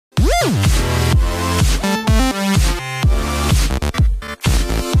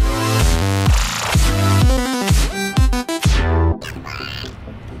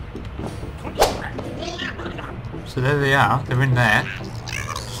So there they are. They're in there.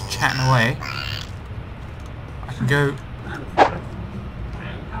 Just chatting away. I can go...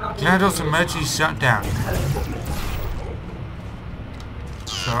 GLaDOS emergency shutdown.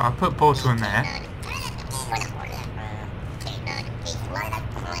 So I'll put portal in there.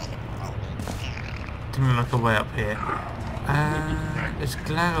 Didn't look away up here. There's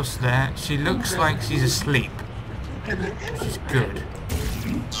GLaDOS there. She looks like she's asleep, which is good.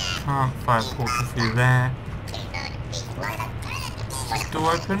 Can't fire portal through there. Is this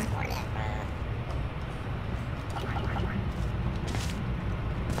door open?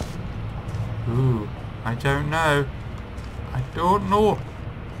 Ooh, I don't know. I don't know.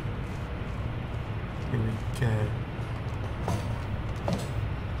 Here we go.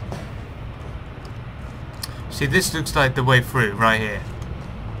 See, this looks like the way through, right here.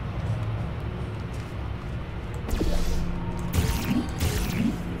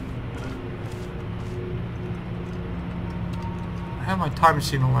 I have my time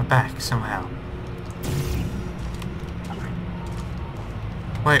machine on my back somehow.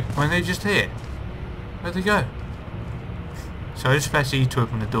 Wait, weren't they just here? Where'd they go? So I just press E to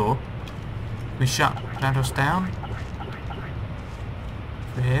open the door. We shut GLaDOS down.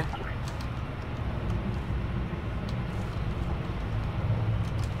 Over here.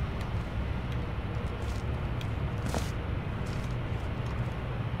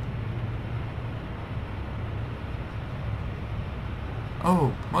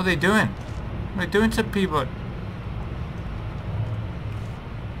 Oh, what are they doing? What are they doing to people?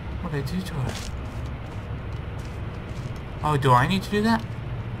 What did they do to her? Oh, do I need to do that?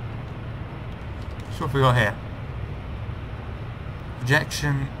 So what have we got here?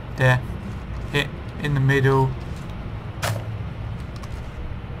 Rejection, death, hit in the middle.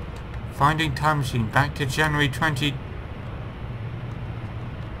 Finding time machine back to January 20.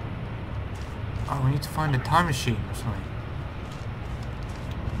 Oh, we need to find a time machine or something.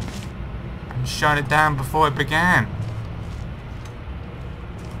 And shut it down before it began.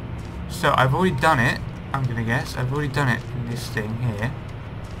 So I've already done it. I'm gonna guess I've already done it in this thing here.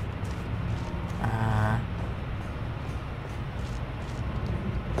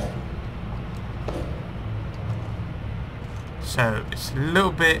 So it's a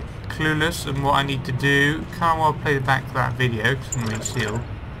little bit clueless on what I need to do. Can't well play back that video because I'm really sealed.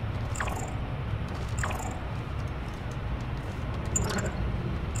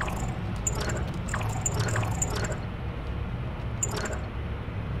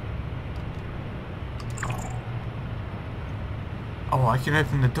 Oh, I can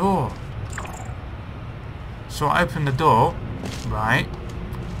open the door. So I open the door, right?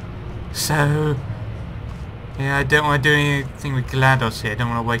 So, yeah, I don't want to do anything with GLaDOS here. I don't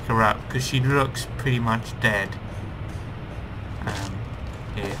want to wake her up because she looks pretty much dead.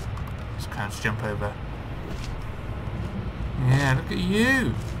 Here, let's crouch jump over. Yeah, look at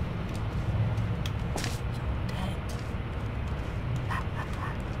you.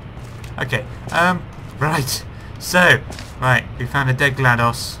 Okay, right. So, right, we found a dead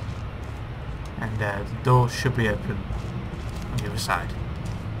GLaDOS, and the door should be open on the other side.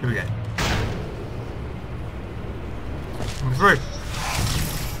 Here we go. Come through.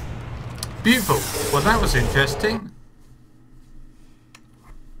 Beautiful. Well, that was interesting.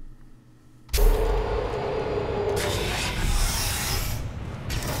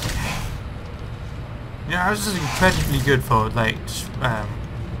 Yeah, this is incredibly good for like a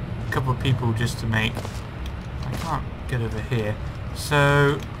couple of people just to make. I can't get over here.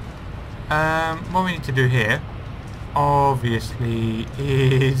 So, what we need to do here, obviously,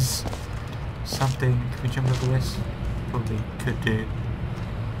 is something. Can we jump over this? Probably could do.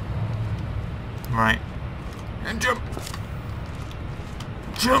 Right. And jump!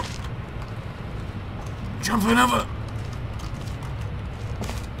 Jump! Jump another!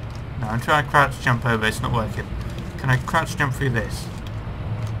 No, I'm trying to crouch jump over, it's not working. Can I crouch jump through this?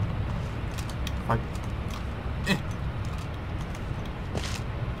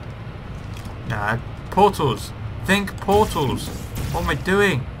 No, portals. Think portals. What am I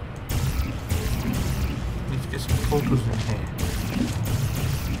doing? I need to get some portals in here.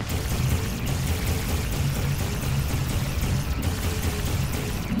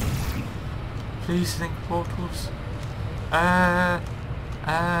 Please think portals.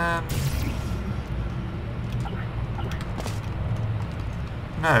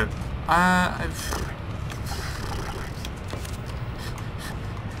 No. I'm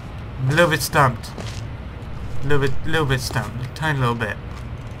a little bit stumped. Little bit stumped. A tiny little bit.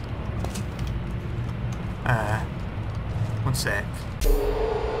 One sec.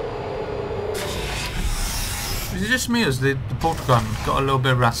 Is it just me or has the portal gun got a little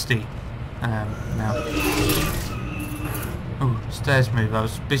bit rusty now? Stairs move. I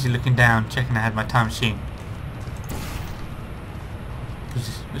was busy looking down, checking I had my time machine. What's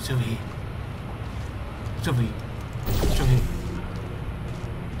this? What's over here? What's over here? What's over here?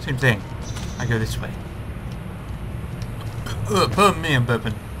 Same thing. I go this way. Pardon me, I'm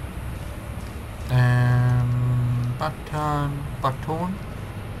burping. Button.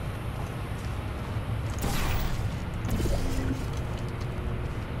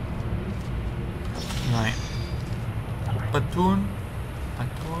 Right. Button.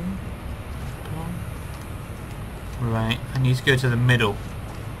 Right. I need to go to the middle.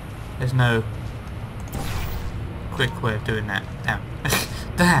 There's no quick way of doing that. Damn.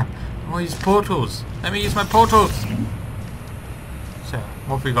 Damn. I want to use portals. Let me use my portals. So,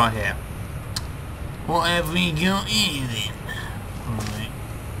 what have we got here? What have we got here then? Alright.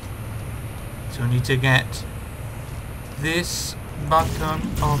 So we need to get this button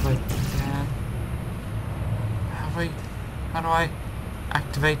over there. How do I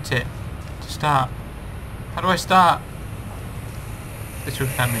activate it to start? How do I start? This would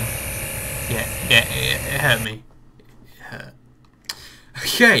hurt me. Yeah, it hurt me. It hurt.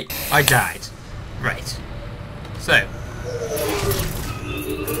 Okay, I died. Right. So.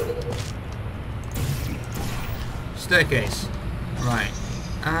 Staircase. Right.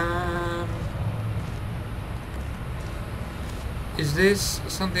 Is this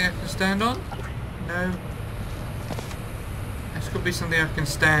something I can stand on? No. This could be something I can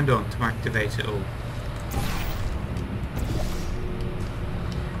stand on to activate it all.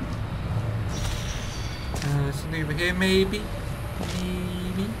 Something over here, maybe?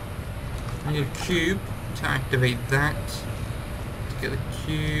 Maybe. I need a cube to activate that. To get the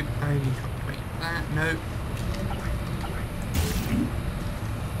cube, I need to activate that. No.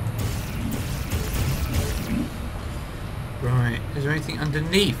 Right, is there anything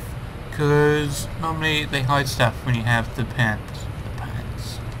underneath? Because normally they hide stuff when you have the pants.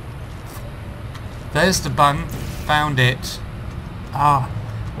 There's the button. Found it. Ah,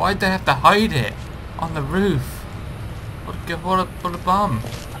 why'd they have to hide it? On the roof. What a bum.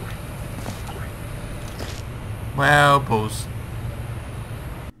 Well, balls.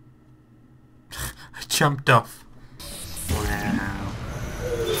 I jumped off. Wow.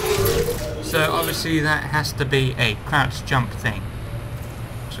 So obviously that has to be a crouch jump thing.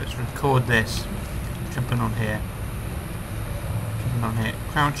 So let's record this. Jumping on here.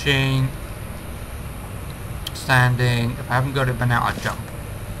 Crouching. Standing. If I haven't got it by now, I'll jump.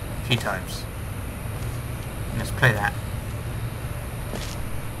 A few times. Let's play that.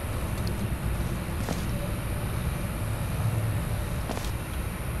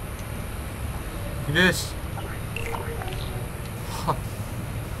 Look at this. Huh.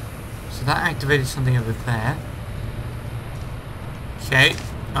 So that activated something over there. Okay.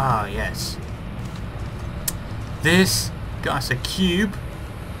 Ah, yes. This got us a cube,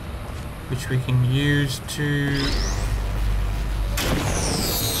 which we can use to...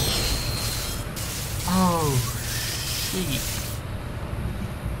 Oh, shit.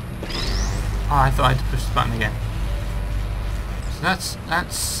 Oh, I thought I had to push the button again. So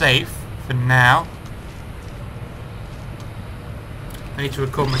that's safe for now. I need to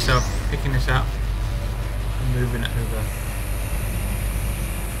record myself picking this up and moving it over.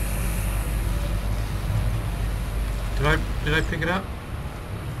 Did I pick it up?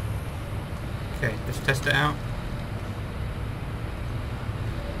 Okay, let's test it out.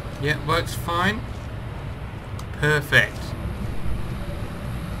 Yeah, works fine. Perfect.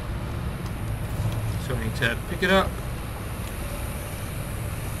 So I need to pick it up.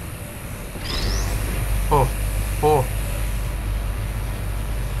 Oh.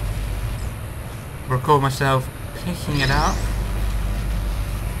 Record myself picking it up.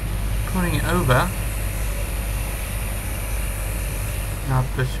 Putting it over. Now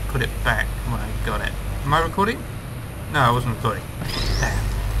just put it back when I got it. Am I recording? No, I wasn't recording. There.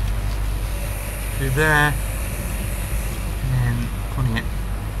 Through there. And then putting it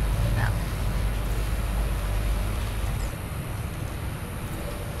down.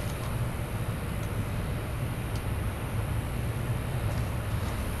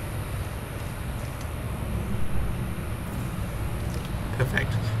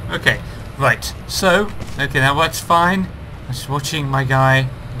 Perfect. Okay, right. So, okay, that works fine. I'm just watching my guy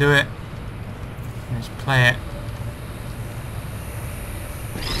do it. Let's play it.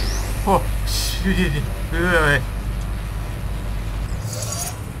 Oh,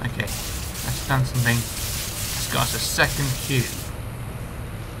 okay, that's done something. It's got us a second cube,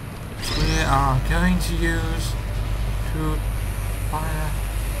 which we are going to use to fire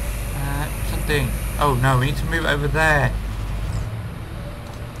something. Oh no, we need to move it over there.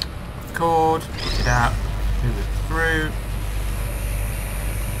 Record, pick it up, move it through.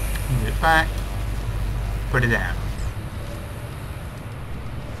 Move it back. Put it down.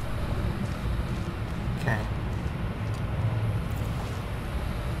 Okay.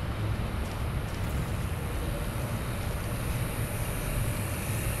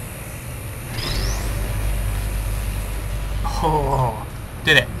 Oh,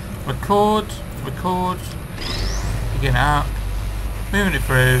 did it. Record, record, picking it up, moving it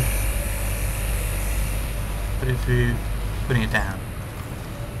through, put it through, putting it down.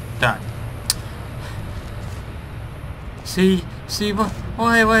 Done. See,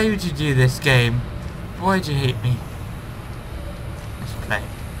 why would you do this game? Why'd you hate me? Let's play.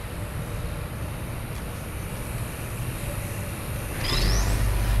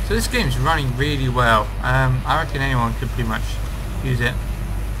 So this game's running really well. I reckon anyone could pretty much use it.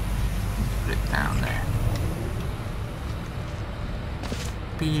 Put it down there.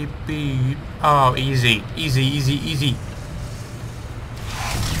 Beep beep. Oh, easy, easy, easy, easy.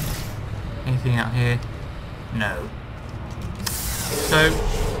 Anything out here? No. So,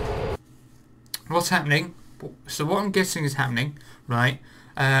 what's happening? So what I'm guessing is happening, right?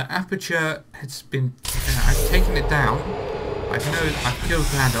 Aperture has been. I've taken it down. I've killed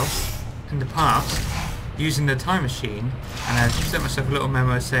GLaDOS in the past using the time machine, and I've sent myself a little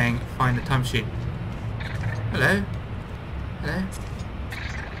memo saying, "Find the time machine." Hello, hello.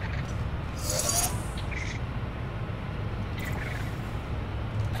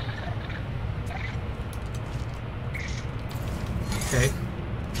 Okay.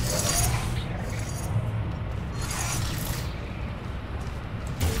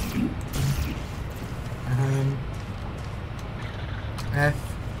 F.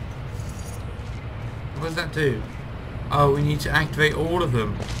 What does that do? Oh, we need to activate all of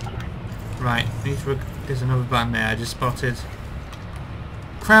them. Right. We need to. There's another button there. I just spotted.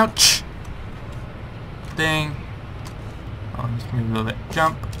 Crouch. Ding. Oh, let's move a little bit.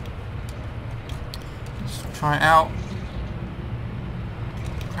 Jump. Let's try it out.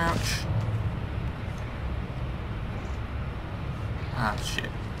 Crouch. Ah, shit.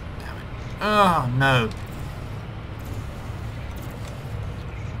 Damn it. Oh, no.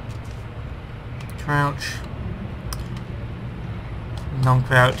 Crouch. Long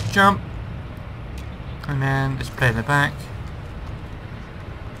crouch. Jump. And then let's play the back.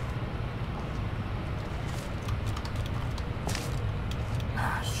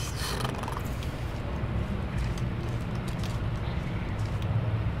 Ah,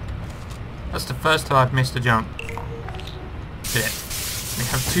 that's the first time I've missed a jump. Did it. We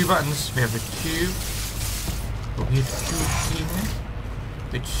have two buttons. We have the Q. Oh, we have the Q key here,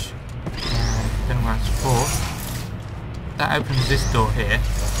 which I don't know what it's for. That opens this door here.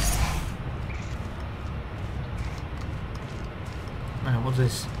 What's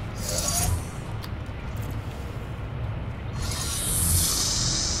this?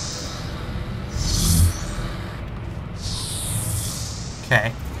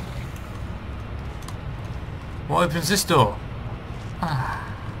 Okay. What opens this door? Ah.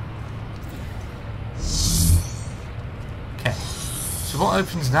 Okay. So what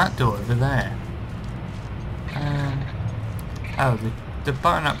opens that door over there? Oh, the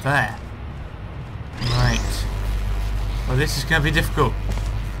button up there. Right. Well, this is going to be difficult.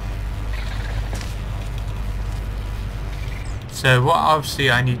 So what obviously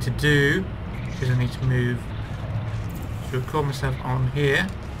I need to do is I need to move to record myself on here.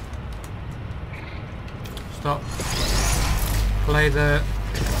 Stop. Play the.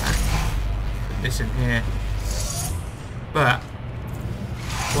 Put this in here. But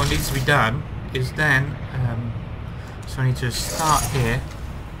what needs to be done is then. So I need to start here.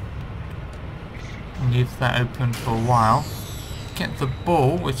 And leave that open for a while. Get the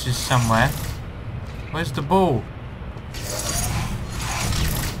ball, which is somewhere. Where's the ball?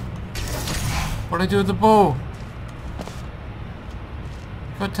 What do I do with the ball?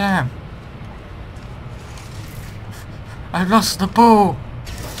 God damn. I've lost the ball.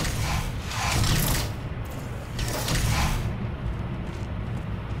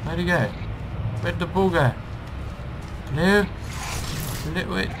 Where'd he go? Where'd the ball go? Hello?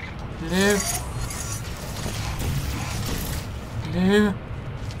 Hello? Hello?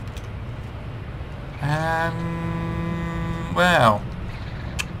 Hello?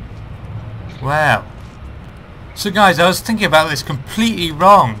 Well. So guys, I was thinking about this completely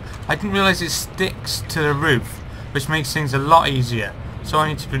wrong. I didn't realise it sticks to the roof, which makes things a lot easier. So all I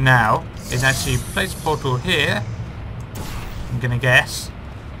need to do now is actually place a portal here. I'm gonna guess.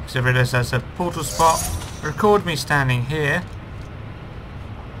 Because I realised there's a portal spot. Record me standing here.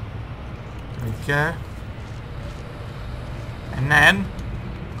 There we go. And then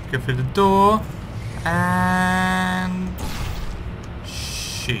go through the door and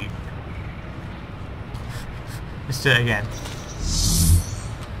sheep. Let's do it again.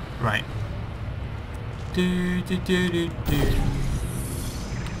 Right.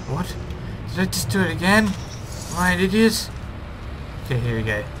 What? Did I just do it again? Am I an idiot? Okay, here we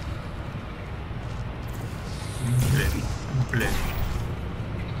go. Blue. Blue.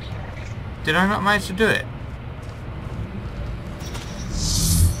 Did I not manage to do it?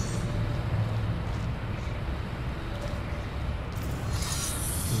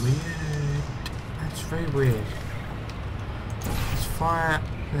 Weird. That's very weird. Let's fire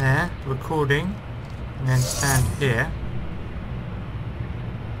there, recording, and then stand here.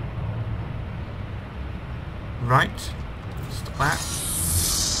 Right. Stop that.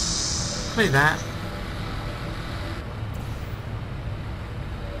 Play that.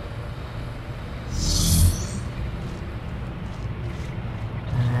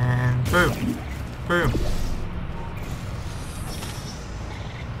 And boom. Boom.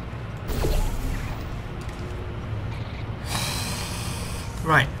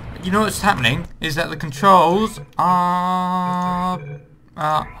 Right. You know what's happening is that the controls are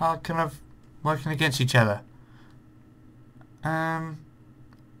kind of working against each other.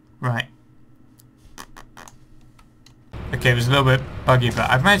 Right. Okay, it was a little bit buggy, but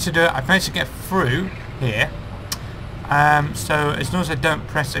I've managed to do it. I've managed to get through here. So as long as I don't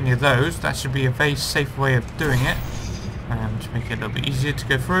press any of those, that should be a very safe way of doing it. To make it a little bit easier to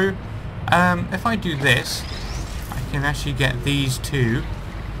go through. If I do this, I can actually get these two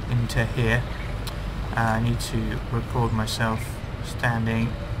into here. I need to record myself standing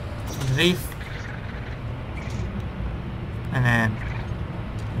underneath. And then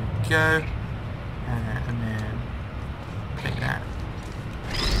there we go. And then take that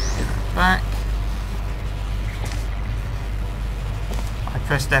back. I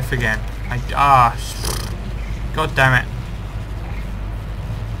pressed F again. God damn it.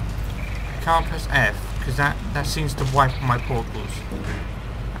 I can't press F because that seems to wipe my portals.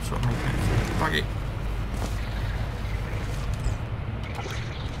 That's what makes it buggy.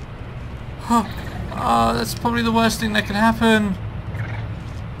 Oh, that's probably the worst thing that could happen.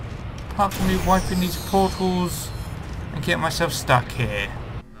 Apart from me wiping these portals and getting myself stuck here.